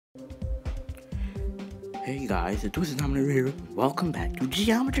Hey guys, this is Dominic here. Welcome back to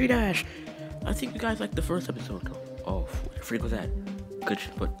Geometry Dash. I think you guys liked the first episode. Oh, what the freak was that? Good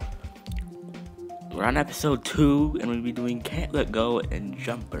shit, but we're on episode 2 and we'll be doing Can't Let Go and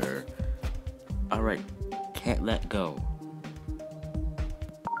Jumper. Alright, Can't Let Go.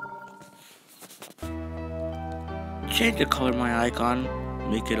 Change the color of my icon,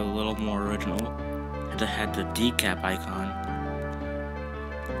 make it a little more original. And I had the decap icon.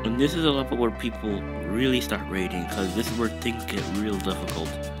 And this is a level where people really start raiding, because this is where things get real difficult.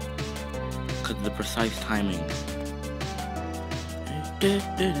 Because of the precise timing.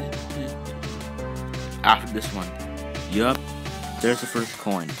 After this one. Yup, there's the first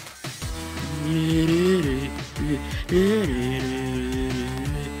coin.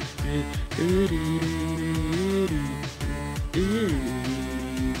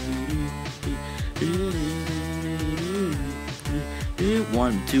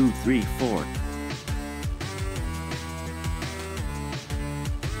 1, 2, 3, 4.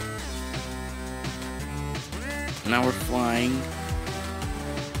 Now we're flying.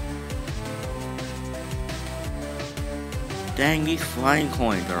 Dang, these flying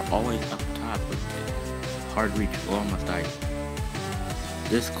coins are always up top. Hard reach. Oh, almost died.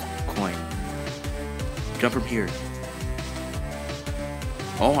 This coin. Jump from here.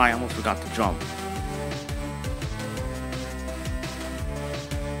 Oh, I almost forgot to jump.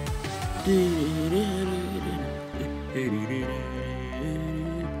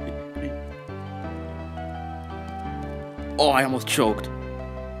 Oh, I almost choked.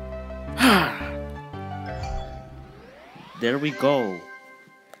 There we go.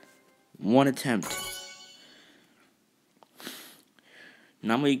 One attempt.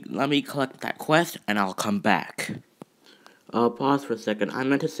 Now let me collect that quest and I'll come back. Pause for a second. I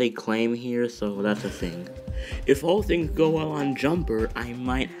meant to say claim here, so that's a thing. If all things go well on Jumper, I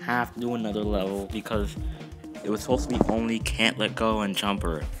might have to do another level because it was supposed to be only Can't Let Go and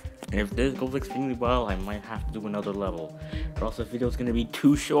Jumper. And if this goes extremely well, I might have to do another level. Or else the video is going to be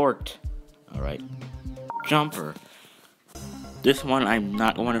too short. Alright. Jumper. This one I'm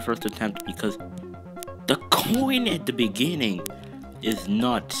not going to first attempt because the coin at the beginning is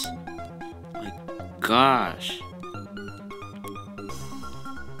nuts. Like, gosh.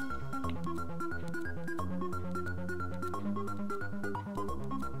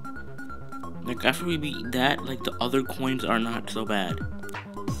 Like, after we beat that, like, the other coins are not so bad.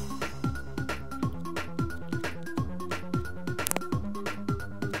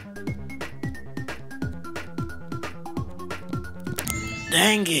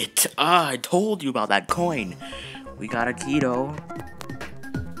 Dang it! I told you about that coin. We got a THO.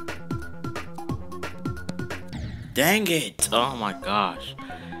 Dang it! Oh my gosh.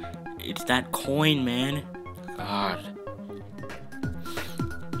 It's that coin, man. God.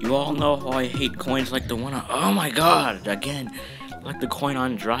 You all know how I hate coins like the one on— oh my god! Again, like the coin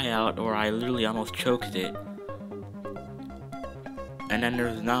on Dry Out, or I literally almost choked it. And then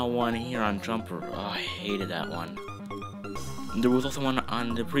there's now one here on Jumper. Oh, I hated that one. There was also one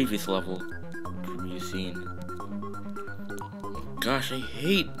on the previous level. You've seen. Gosh, I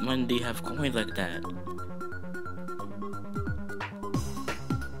hate when they have coins like that.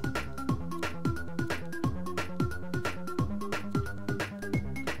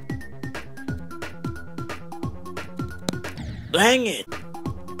 Dang it!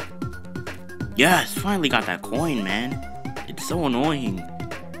 Yes, finally got that coin, man. It's so annoying.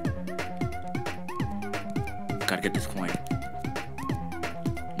 Gotta get this coin.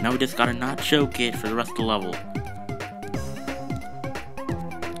 Now we just gotta not choke it for the rest of the level.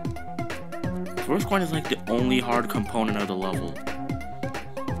 First coin is like the only hard component of the level.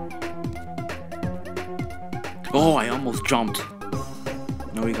 Oh, I almost jumped.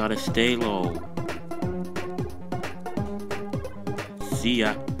 Now we gotta stay low. See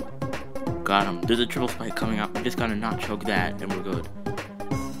ya. Got him. There's a triple spike coming up. We just gotta not choke that, and we're good.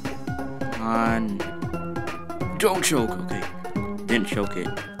 Come on. Don't choke. Okay. Didn't choke it.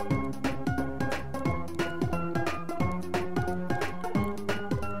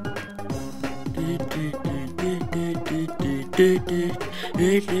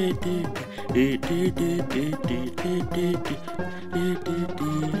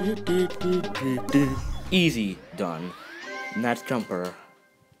 Easy done. And that's Jumper.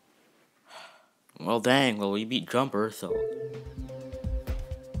 Well, dang. Well, we beat Jumper, so.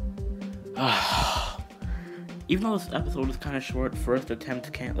 Even though this episode was kind of short, first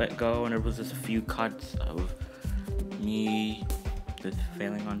attempt Can't Let Go, and there was just a few cuts of me just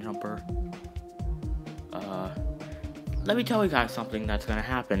failing on Jumper. Let me tell you guys something that's gonna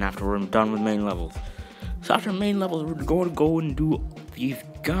happen after we're done with main levels. So after main levels, we're going to go and do these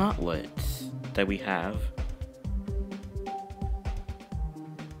gauntlets. that we have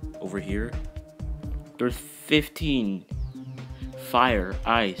over here. There's 15. Fire,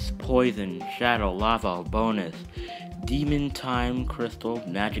 ice, poison, shadow, lava, bonus, demon, time, crystal,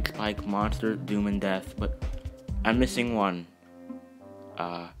 magic spike, monster, doom and death, but I'm missing one.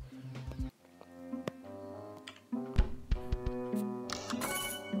 I'm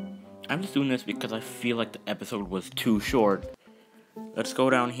just doing this because I feel like the episode was too short. Let's go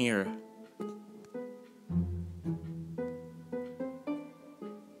down here.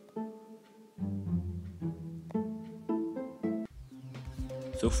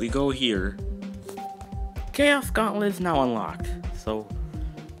 So if we go here, Chaos Gauntlet is now unlocked. So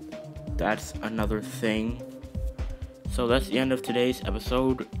that's another thing. So that's the end of today's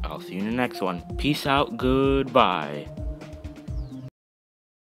episode. I'll see you in the next one. Peace out. Goodbye.